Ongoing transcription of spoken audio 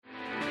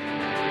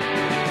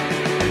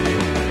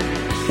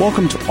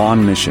Welcome to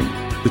On Mission,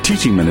 the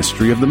teaching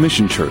ministry of the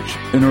Mission Church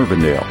in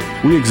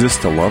Urbandale. We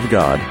exist to love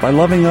God by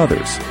loving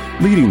others,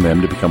 leading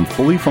them to become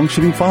fully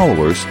functioning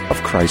followers of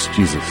Christ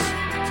Jesus.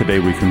 Today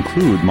we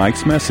conclude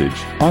Mike's message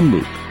on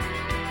Luke.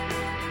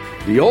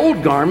 The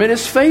old garment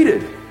is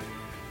faded.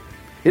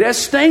 It has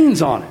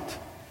stains on it.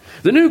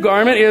 The new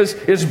garment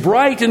is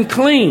bright and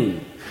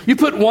clean. You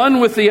put one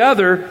with the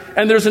other,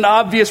 and there's an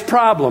obvious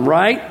problem,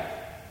 right?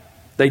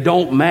 They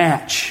don't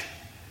match.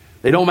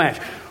 They don't match.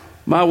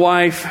 My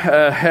wife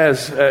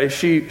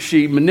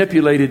she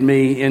manipulated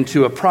me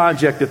into a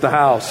project at the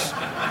house.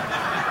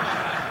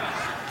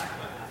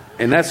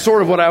 And that's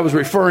sort of what I was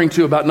referring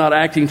to about not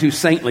acting too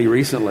saintly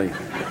recently.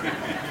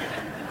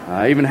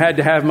 I even had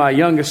to have my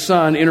youngest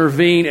son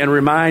intervene and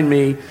remind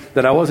me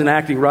that I wasn't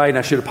acting right and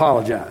I should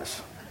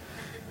apologize.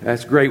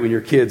 That's great when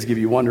your kids give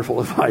you wonderful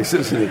advice,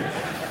 isn't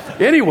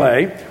it?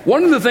 Anyway,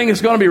 one of the things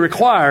that's going to be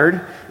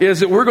required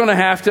is that we're going to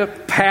have to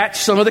patch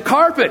some of the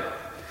carpet.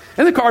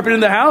 And the carpet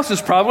in the house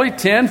is probably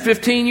 10,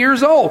 15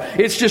 years old.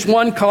 It's just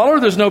one color.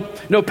 There's no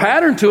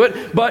pattern to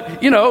it, but,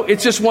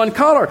 it's just one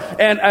color.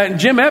 And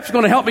Jim Epps is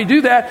going to help me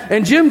do that.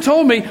 And Jim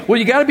told me, well,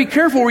 you got to be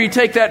careful where you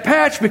take that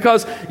patch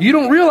because you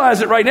don't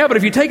realize it right now, but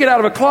if you take it out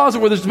of a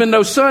closet where there's been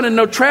no sun and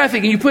no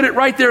traffic and you put it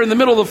right there in the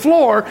middle of the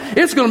floor,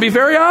 it's going to be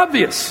very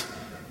obvious.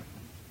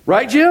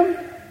 Right, Jim?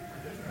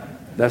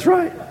 That's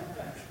right.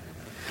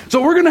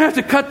 So we're going to have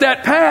to cut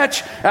that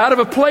patch out of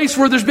a place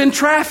where there's been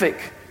traffic.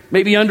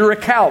 Maybe under a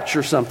couch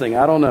or something.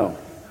 I don't know.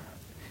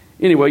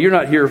 Anyway, you're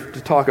not here to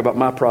talk about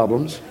my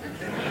problems.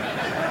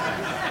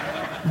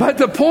 But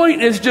the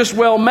point is just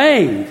well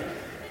made.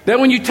 That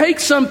when you take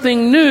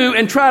something new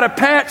and try to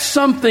patch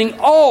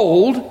something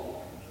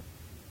old,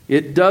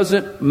 it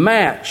doesn't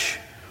match.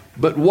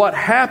 But what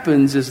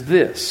happens is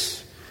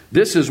this.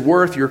 This is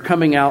worth your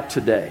coming out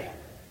today.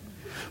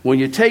 When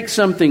you take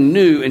something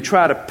new and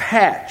try to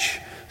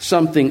patch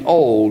something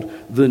old,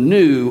 the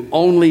new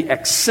only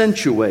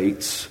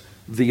accentuates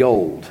the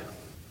old.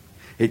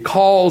 It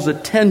calls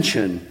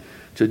attention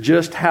to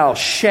just how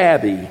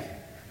shabby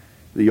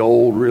the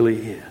old really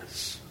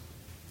is.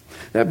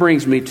 That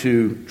brings me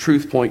to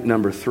truth point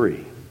number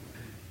 3.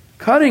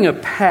 Cutting a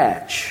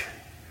patch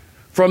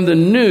from the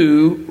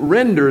new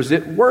renders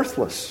it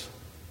worthless.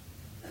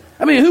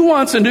 I mean, who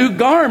wants a new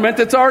garment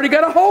that's already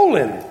got a hole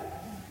in it?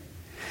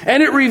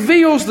 And it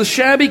reveals the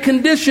shabby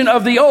condition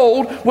of the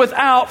old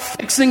without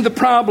fixing the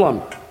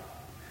problem.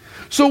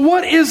 So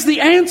what is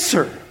the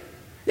answer?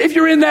 If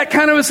you're in that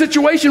kind of a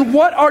situation,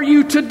 what are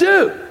you to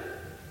do?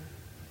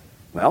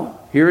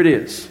 Well, here it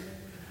is.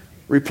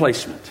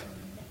 Replacement.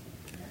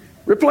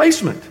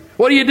 Replacement.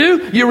 What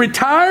do? You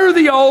retire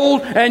the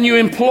old and you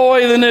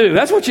employ the new.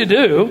 That's what you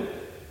do.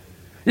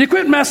 You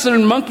quit messing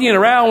and monkeying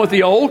around with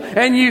the old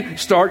and you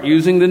start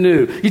using the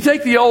new. You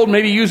take the old,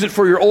 maybe use it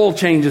for your oil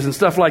changes and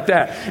stuff like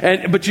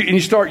that. But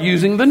you start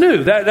using the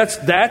new.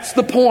 That's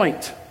the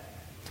point.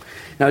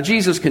 Now,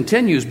 Jesus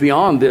continues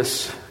beyond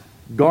this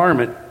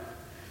garment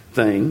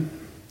thing.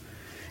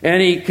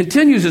 And he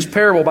continues his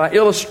parable by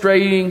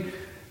illustrating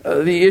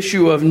the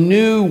issue of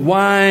new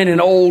wine and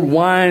old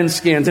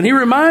wineskins. And he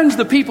reminds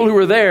the people who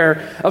were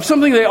there of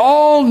something they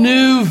all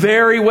knew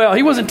very well.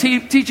 He wasn't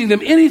teaching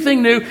them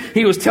anything new.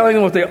 He was telling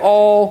them what they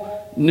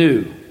all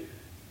knew.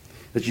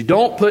 That you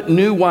don't put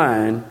new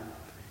wine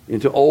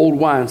into old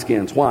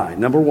wineskins. Why?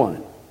 Number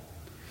 1,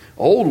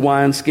 old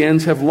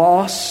wineskins have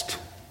lost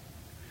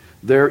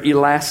their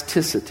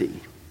elasticity.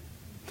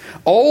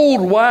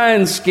 Old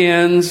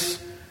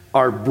wineskins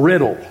are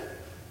brittle.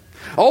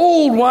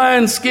 Old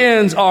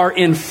wineskins are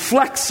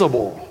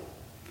inflexible.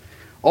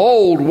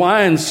 Old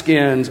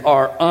wineskins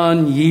are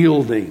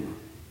unyielding.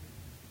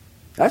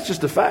 That's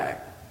just a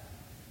fact.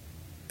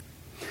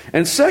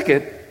 And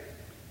second,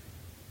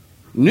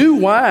 new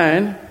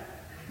wine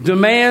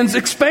demands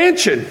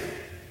expansion.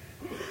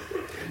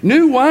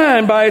 New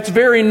wine, by its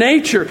very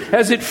nature,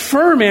 as it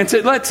ferments,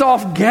 it lets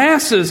off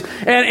gases.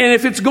 And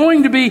if it's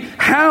going to be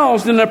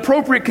housed in an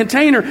appropriate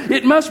container,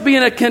 it must be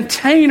in a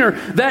container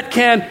that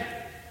can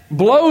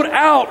blow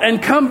out and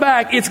come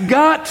back. It's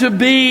got to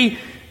be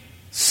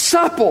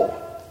supple.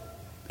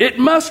 It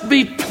must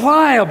be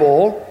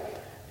pliable.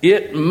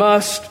 It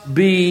must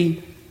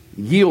be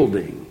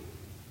yielding.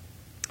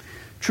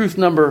 Truth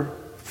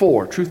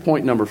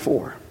point number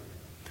 4.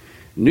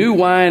 New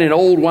wine in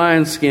old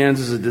wineskins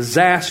is a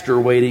disaster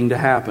waiting to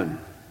happen.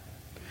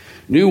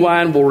 New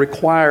wine will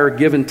require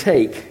give and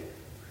take.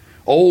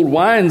 Old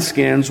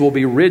wineskins will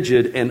be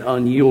rigid and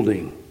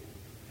unyielding.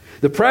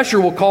 The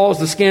pressure will cause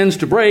the skins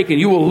to break,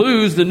 and you will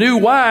lose the new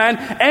wine,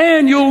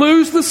 and you'll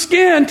lose the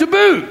skin to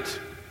boot.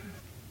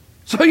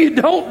 So you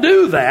don't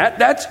do that.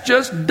 That's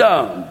just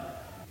dumb.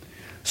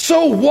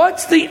 So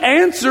what's the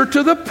answer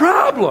to the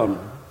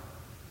problem?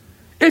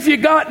 If you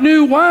got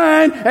new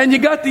wine and you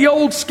got the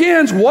old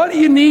skins, what do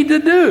you need to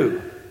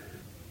do?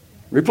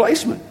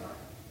 Replacement.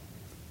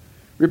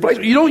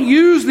 You don't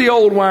use the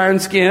old wine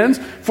skins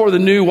for the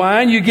new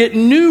wine. You get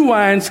new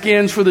wine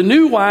skins for the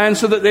new wine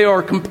so that they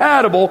are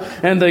compatible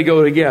and they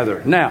go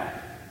together. Now,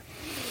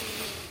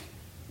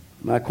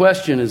 my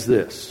question is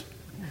this.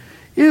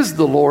 Is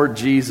the Lord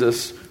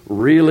Jesus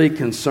really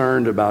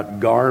concerned about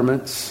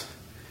garments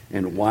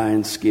and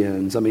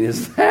wineskins? I mean,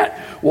 is that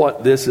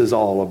what this is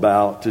all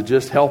about? To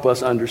just help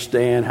us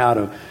understand how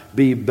to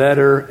be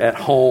better at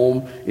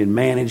home in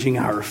managing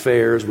our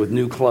affairs with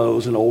new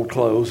clothes and old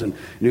clothes and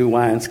new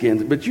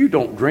wineskins. But you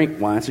don't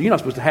drink wine, so you're not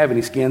supposed to have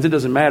any skins. It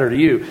doesn't matter to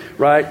you,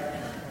 right?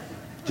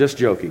 Just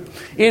joking.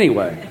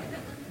 Anyway,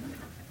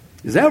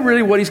 is that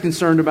really what he's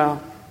concerned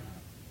about?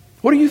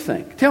 What do you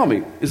think? Tell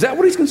me, is that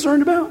what he's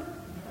concerned about?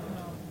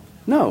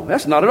 No,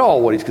 that's not at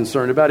all what he's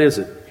concerned about, is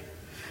it?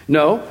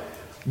 No,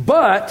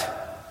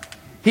 but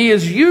he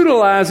is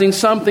utilizing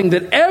something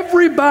that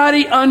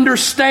everybody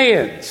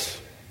understands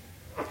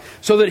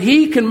so that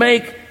he can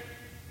make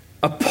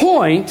a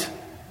point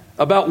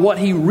about what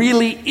he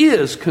really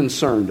is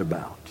concerned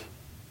about.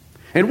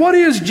 And what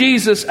is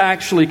Jesus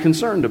actually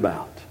concerned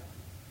about?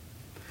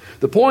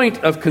 The point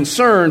of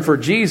concern for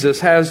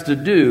Jesus has to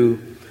do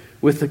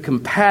with the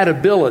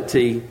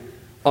compatibility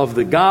of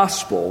the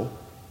gospel,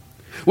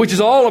 which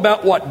is all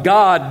about what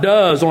God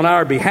does on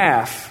our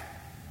behalf,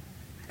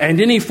 and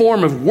any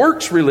form of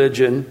works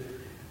religion,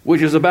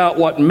 which is about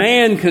what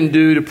man can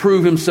do to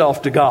prove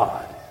himself to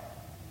God.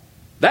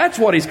 That's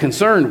what he's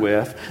concerned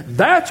with.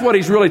 That's what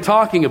he's really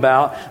talking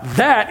about.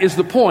 That is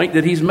the point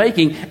that he's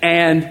making,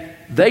 and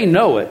they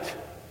know it.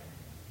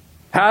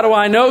 How do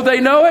I know they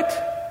know it?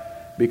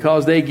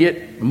 Because they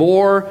get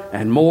more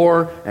and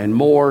more and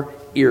more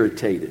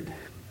irritated.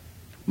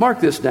 Mark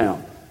this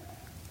down.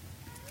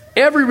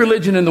 Every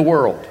religion in the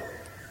world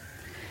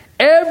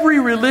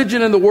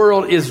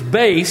is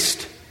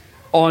based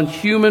on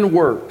human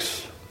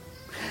works.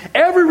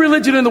 Every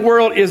religion in the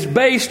world is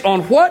based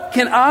on what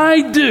can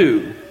I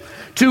do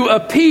to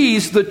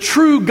appease the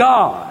true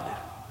God,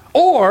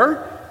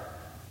 or,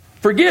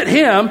 forget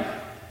him,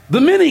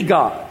 the many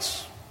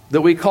gods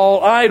that we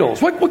call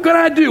idols. What can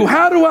I do?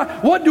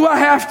 What do I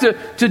have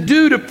to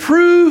do to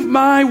prove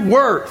my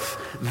worth?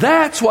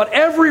 That's what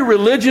every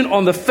religion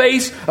on the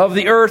face of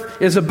the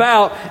earth is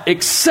about,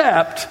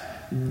 except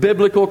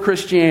biblical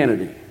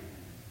Christianity.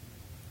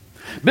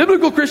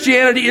 Biblical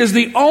Christianity is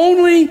the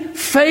only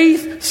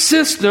faith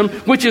system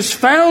which is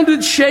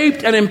founded,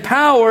 shaped, and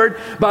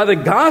empowered by the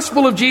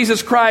gospel of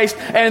Jesus Christ,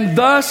 and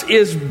thus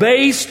is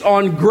based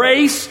on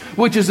grace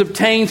which is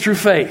obtained through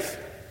faith.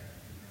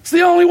 It's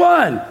the only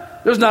one.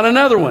 There's not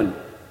another one.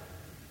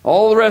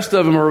 All the rest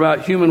of them are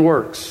about human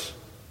works.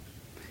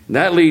 And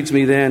that leads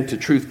me then to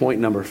truth point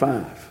number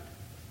 5.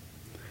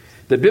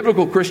 That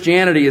biblical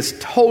Christianity is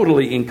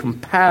totally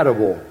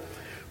incompatible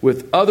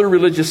with other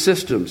religious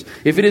systems.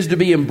 If it is to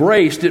be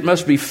embraced, it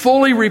must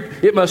fully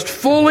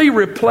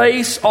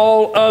replace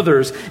all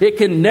others. It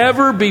can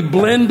never be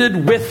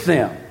blended with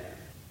them.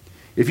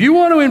 If you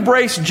want to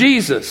embrace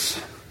Jesus,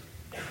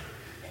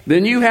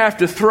 then you have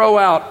to throw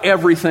out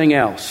everything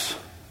else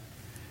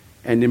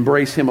and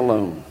embrace him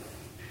alone.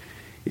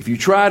 If you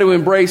try to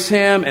embrace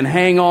him and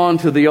hang on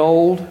to the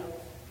old,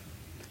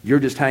 you're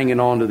just hanging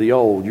on to the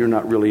old. You're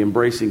not really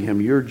embracing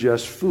him. You're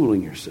just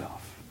fooling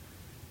yourself.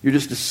 You're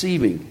just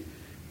deceiving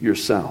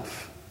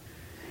yourself.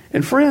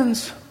 And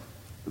friends,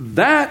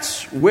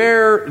 that's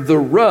where the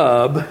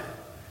rub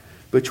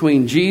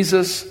between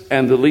Jesus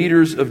and the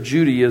leaders of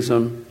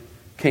Judaism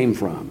came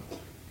from.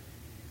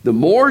 The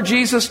more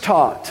Jesus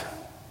taught,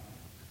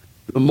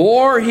 the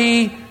more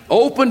he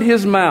opened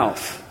his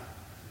mouth,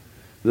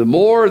 the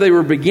more they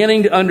were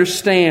beginning to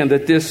understand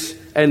that this,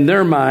 in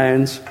their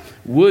minds,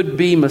 would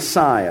be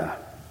Messiah.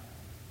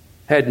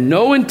 Had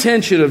no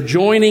intention of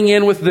joining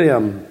in with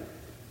them.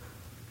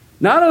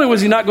 Not only was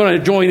he not going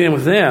to join in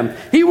with them,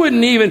 he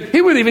wouldn't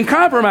even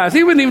compromise.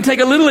 He wouldn't even take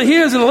a little of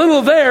his and a little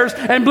of theirs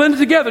and blend it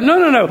together.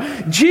 No.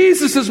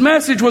 Jesus'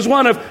 message was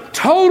one of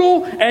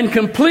total and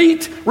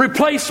complete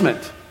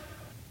replacement.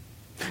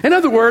 In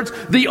other words,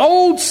 the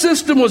old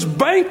system was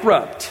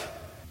bankrupt.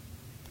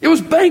 It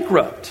was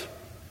bankrupt.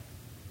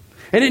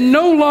 And it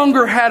no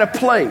longer had a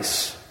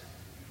place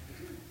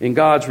in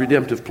God's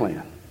redemptive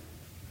plan.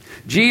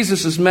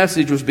 Jesus'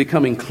 message was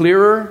becoming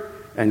clearer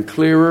and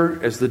clearer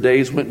as the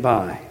days went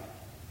by.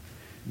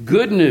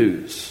 Good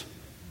news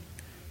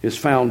is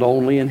found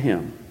only in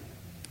him.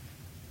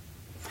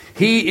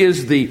 He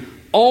is the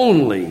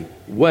only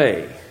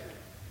way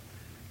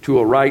to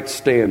a right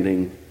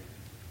standing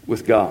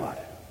with God.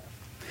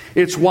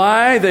 It's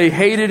why they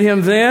hated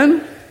him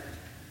then.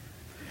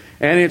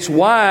 And it's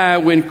why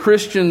when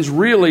Christians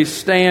really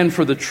stand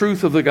for the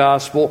truth of the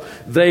gospel,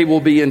 they will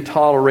be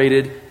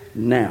intolerated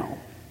now.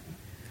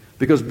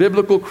 Because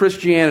biblical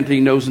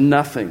Christianity knows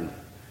nothing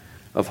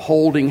of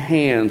holding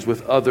hands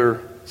with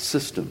other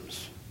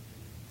systems.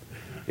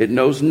 It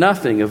knows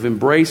nothing of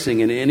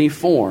embracing in any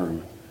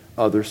form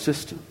other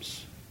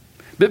systems.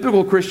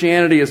 Biblical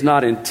Christianity is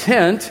not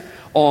intent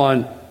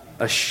on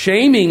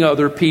shaming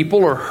other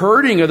people or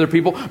hurting other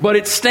people, but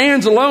it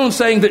stands alone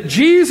saying that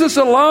Jesus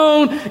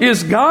alone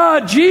is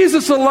God.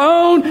 Jesus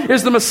alone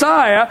is the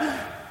Messiah.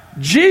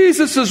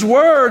 Jesus'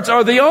 words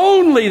are the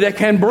only that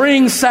can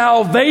bring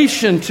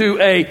salvation to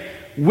a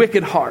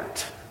wicked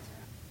heart.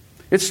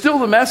 It's still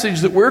the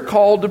message that we're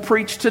called to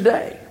preach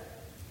today.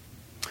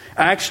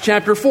 Acts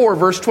chapter 4,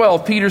 verse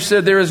 12, Peter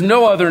said, there is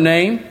no other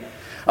name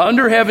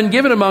under heaven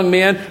given among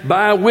men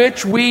by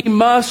which we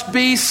must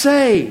be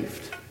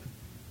saved.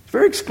 It's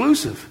very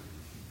exclusive.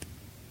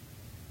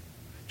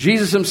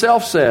 Jesus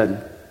himself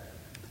said,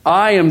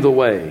 I am the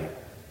way,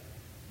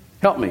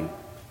 help me,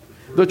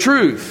 the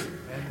truth,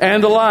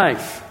 and the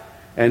life,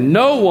 and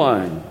no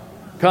one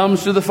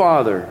comes to the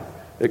Father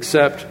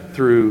except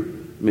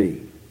through me.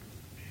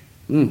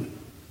 And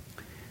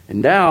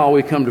now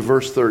we come to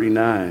verse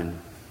 39.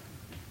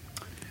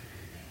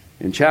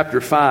 In chapter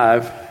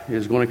 5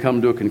 is going to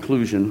come to a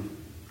conclusion,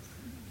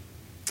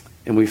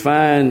 and we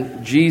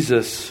find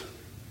Jesus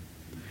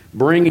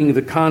bringing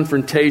the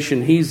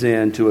confrontation he's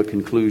in to a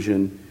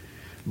conclusion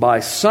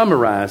by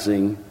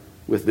summarizing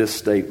with this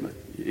statement.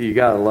 You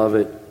got to love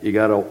it. You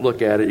got to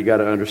look at it. You got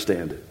to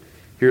understand it.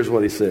 Here's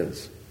what he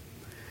says.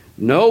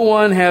 No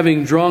one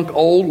having drunk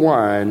old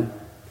wine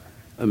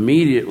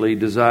immediately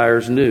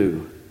desires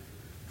new,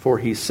 for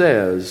he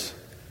says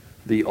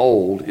the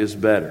old is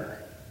better.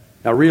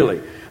 Now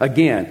really,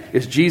 again,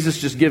 is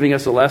Jesus just giving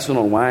us a lesson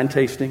on wine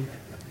tasting?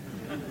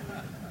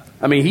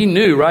 I mean, he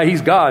knew, right?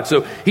 He's God,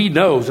 so he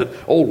knows that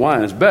old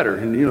wine is better.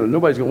 And,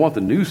 nobody's going to want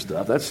the new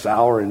stuff. That's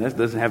sour, and that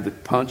doesn't have the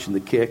punch and the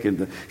kick,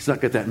 and it's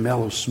not got that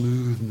mellow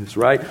smoothness,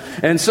 right?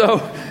 And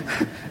so,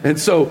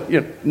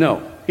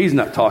 no, he's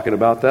not talking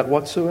about that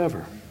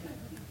whatsoever.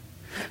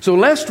 So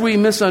lest we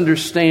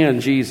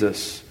misunderstand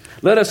Jesus,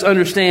 let us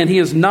understand he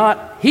is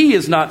not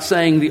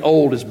saying the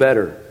old is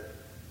better.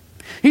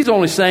 He's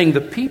only saying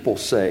the people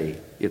say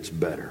it's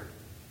better.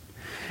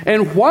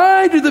 And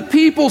why do the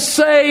people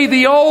say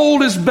the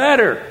old is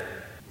better?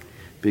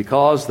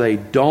 Because they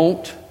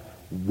don't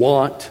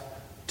want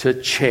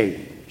to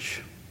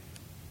change.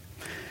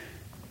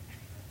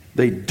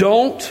 They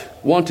don't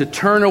want to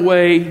turn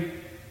away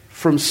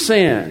from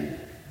sin.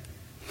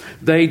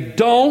 They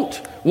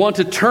don't want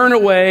to turn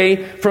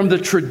away from the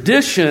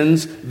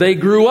traditions they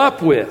grew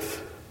up with.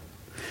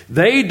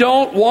 They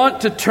don't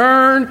want to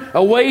turn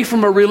away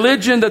from a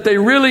religion that they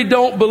really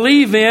don't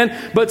believe in,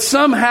 but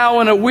somehow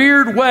in a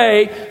weird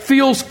way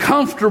feels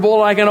comfortable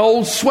like an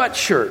old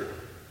sweatshirt.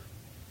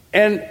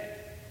 And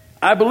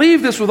I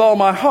believe this with all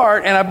my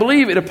heart, and I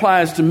believe it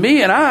applies to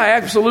me, and I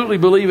absolutely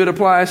believe it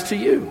applies to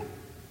you.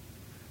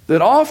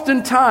 That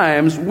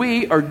oftentimes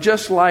we are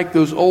just like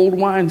those old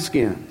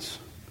wineskins.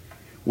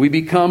 We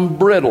become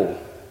brittle.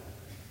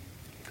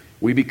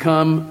 We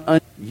become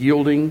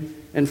unyielding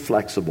and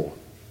flexible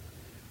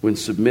when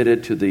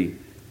submitted to the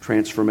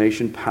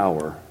transformation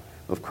power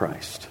of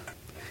Christ.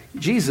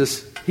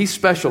 Jesus, he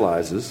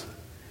specializes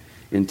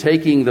in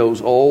taking those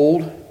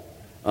old,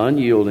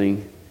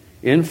 unyielding,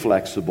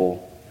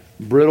 inflexible,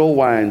 brittle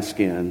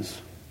wineskins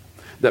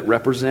that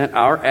represent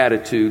our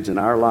attitudes and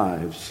our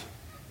lives.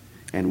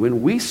 And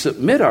when we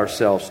submit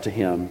ourselves to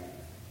him,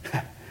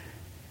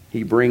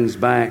 he brings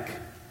back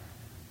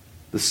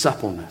the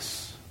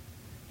suppleness.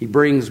 He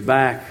brings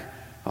back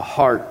a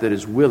heart that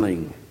is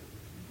willing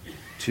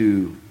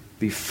to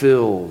be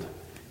filled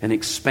and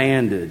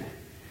expanded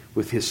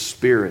with his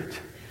Spirit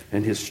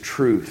and his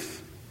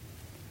truth,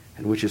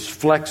 and which is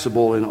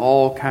flexible in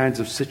all kinds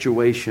of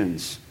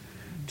situations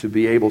to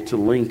be able to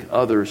link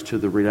others to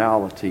the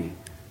reality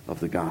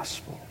of the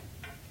gospel.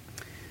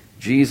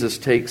 Jesus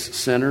takes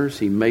sinners,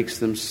 he makes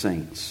them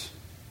saints.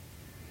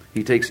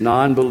 He takes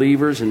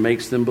non-believers and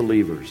makes them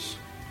believers.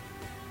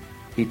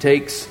 He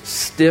takes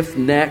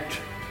stiff-necked,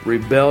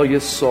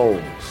 rebellious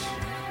souls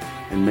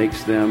and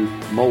makes them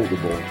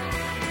moldable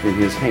in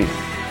his hand.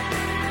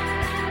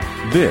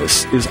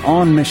 This is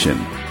On Mission.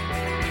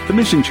 The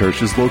Mission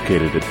Church is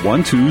located at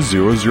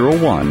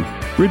 12001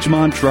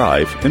 Ridgemont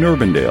Drive in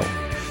Urbandale.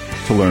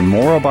 To learn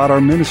more about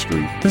our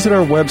ministry, visit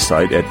our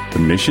website at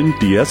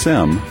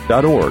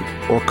themissiondsm.org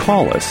or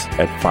call us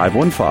at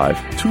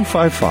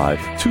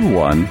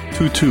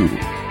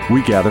 515-255-2122.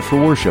 We gather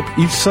for worship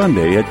each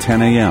Sunday at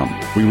 10 a.m.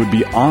 We would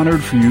be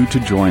honored for you to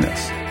join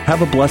us.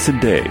 Have a blessed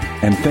day,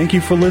 and thank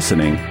you for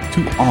listening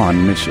to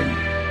On Mission.